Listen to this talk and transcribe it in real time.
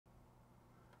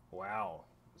Wow.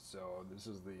 So this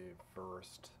is the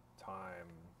first time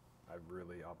I've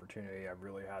really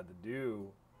had to do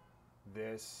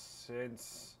this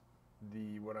since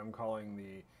the what I'm calling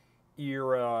the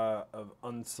era of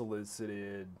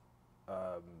unsolicited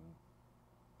um,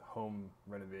 home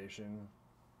renovation.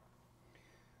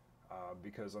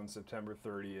 Because on September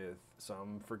 30th,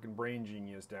 some freaking brain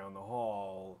genius down the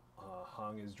hall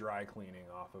hung his dry cleaning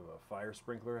off of a fire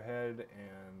sprinkler head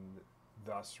and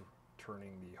thus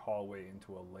turning the hallway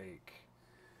into a lake.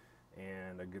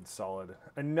 And a good solid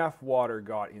enough water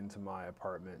got into my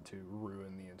apartment to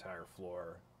ruin the entire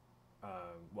floor.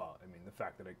 Well, I mean, the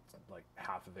fact that like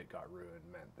half of it got ruined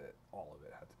meant that all of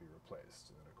it had to be replaced.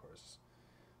 And then, of course,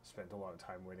 spent a lot of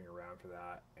time waiting around for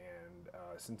that. And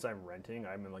since I'm renting,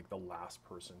 I'm like the last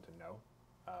person to know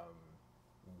um,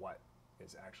 what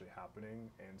is actually happening.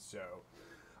 And so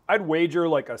I'd wager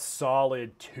like a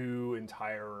solid two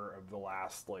entire of the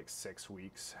last like 6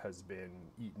 weeks has been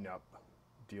eaten up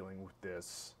dealing with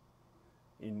this,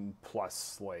 in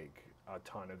plus like a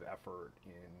ton of effort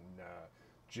in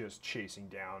just chasing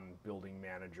down building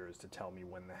managers to tell me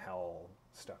when the hell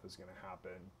stuff is going to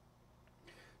happen.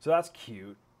 So that's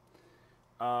cute.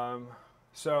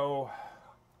 So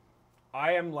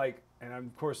I am like, and I'm,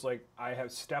 of course, like I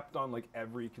have stepped on like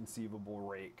every conceivable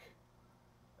rake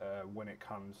when it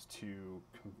comes to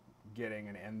getting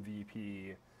an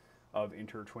MVP of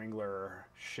Intertwingler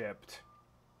shipped.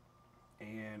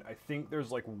 And I think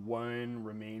there's like one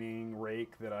remaining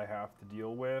rake that I have to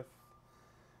deal with.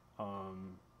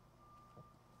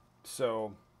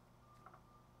 So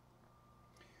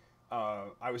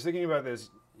I was thinking about this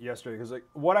yesterday because like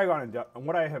what I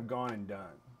have gone and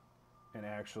done, and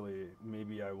actually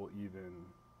maybe I will even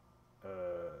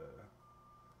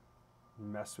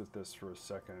mess with this for a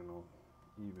second, and I'll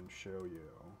even show you.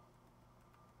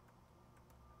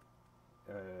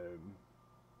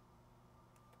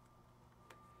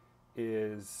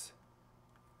 Is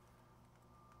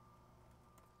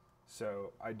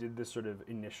so I did this sort of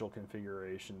initial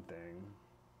configuration thing.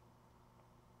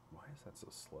 Why is that so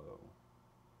slow?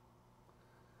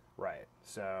 Right,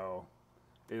 so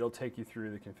it'll take you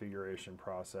through the configuration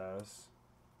process.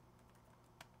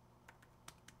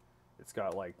 It's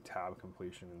got like tab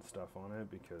completion and stuff on it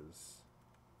because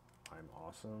I'm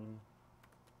awesome.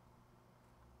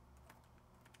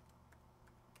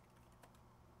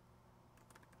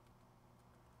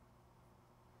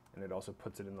 And it also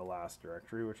puts it in the last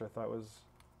directory, which I thought was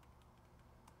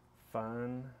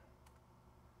fun.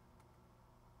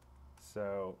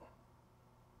 So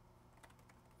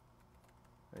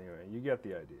anyway, you get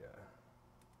the idea.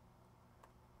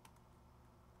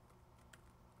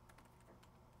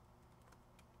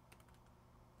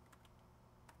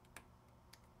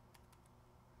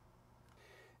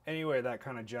 Anyway, that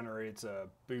kind of generates a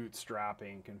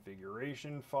bootstrapping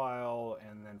configuration file,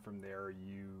 and then from there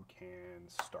you can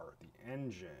start the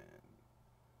engine.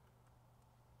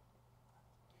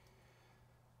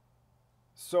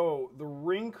 So the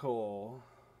wrinkle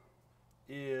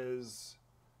is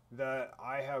that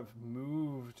I have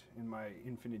moved in my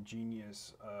infinite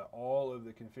genius all of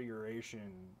the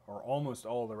configuration, or almost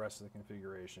all of the rest of the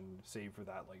configuration, save for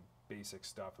that like basic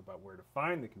stuff about where to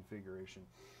find the configuration,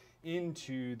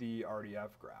 into the RDF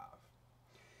graph.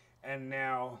 And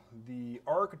now the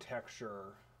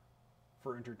architecture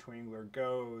for Intertwingler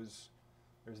goes,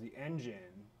 there's the engine,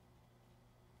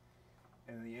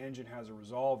 and the engine has a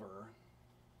resolver,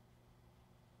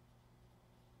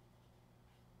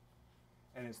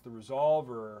 and it's the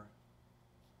resolver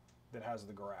that has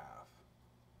the graph,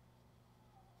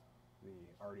 the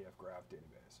RDF graph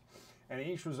database. And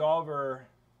each resolver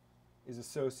is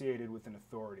associated with an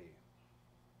authority.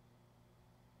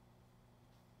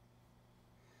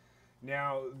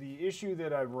 Now, the issue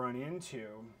that I've run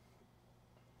into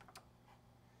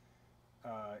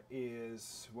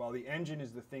is, well, the engine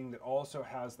is the thing that also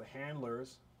has the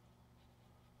handlers,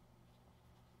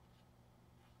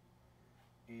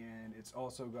 and it's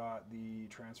also got the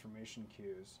transformation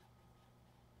queues.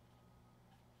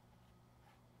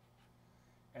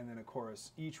 And then, of course,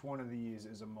 each one of these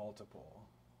is a multiple.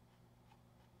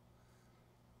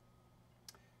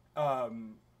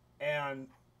 And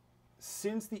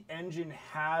since the engine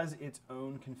has its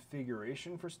own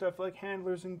configuration for stuff like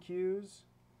handlers and queues,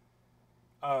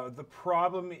 the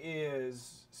problem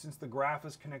is, since the graph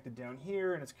is connected down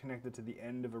here and it's connected to the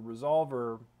end of a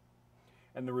resolver,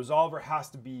 and the resolver has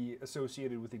to be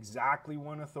associated with exactly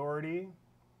one authority,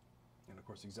 and of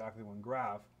course exactly one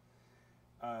graph,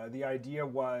 the idea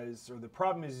was, or the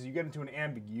problem is you get into an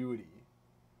ambiguity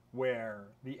where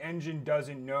the engine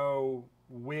doesn't know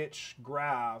which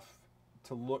graph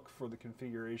to look for the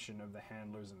configuration of the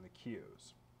handlers and the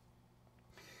cues.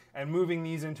 And moving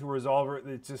these into a resolver,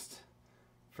 it's just,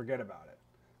 forget about it.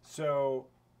 So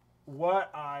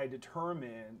what I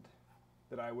determined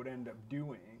that I would end up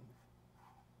doing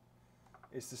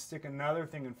is to stick another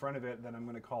thing in front of it that I'm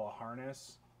going to call a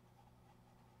harness.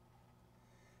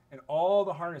 And all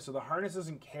the harness, so the harness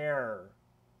doesn't care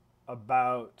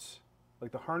about,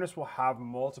 like the harness will have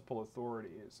multiple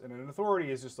authorities. And an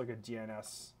authority is just like a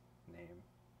DNS name,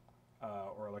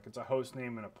 or like it's a host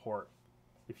name and a port,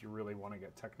 if you really want to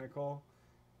get technical.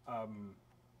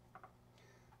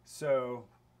 So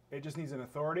it just needs an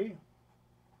authority,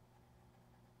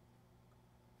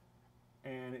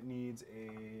 and it needs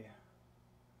a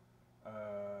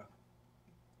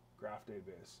graph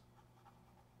database.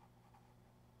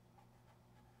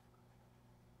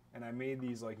 And I made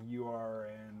these like URNX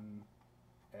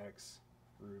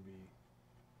Ruby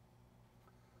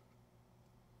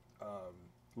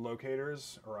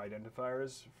locators or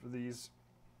identifiers for these.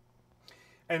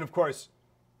 And of course,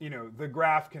 you know, the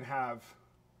graph can have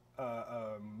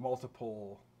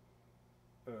multiple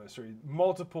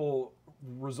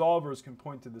resolvers can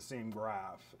point to the same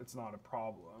graph. It's not a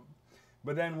problem.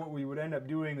 But then what we would end up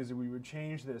doing is we would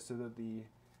change this so that the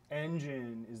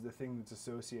engine is the thing that's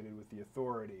associated with the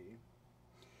authority.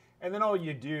 And then all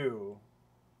you do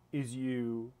is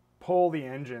you pull the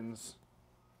engines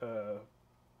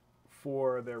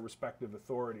for their respective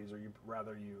authorities, or you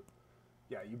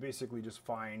basically just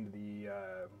find the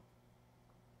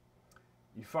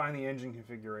engine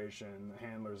configuration, the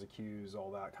handlers, the queues,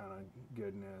 all that kind of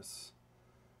goodness.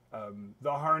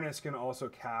 The harness can also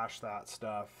cache that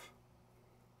stuff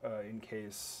in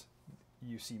case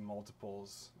you see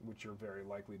multiples, which you're very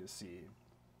likely to see.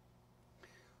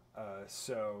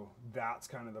 So that's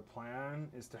kind of the plan,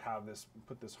 is to have this,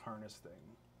 put this harness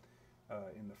thing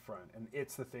in the front, and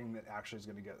it's the thing that actually is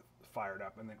going to get fired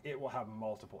up, and then it will have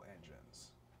multiple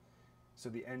engines. So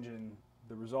the engine,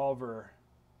 the resolver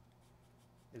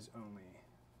is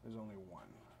there's only one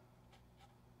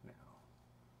now.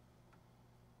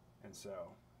 And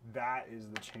so that is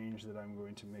the change that I'm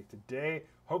going to make today.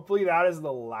 Hopefully that is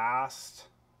the last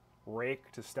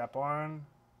rake to step on.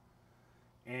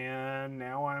 And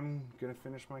now I'm going to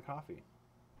finish my coffee.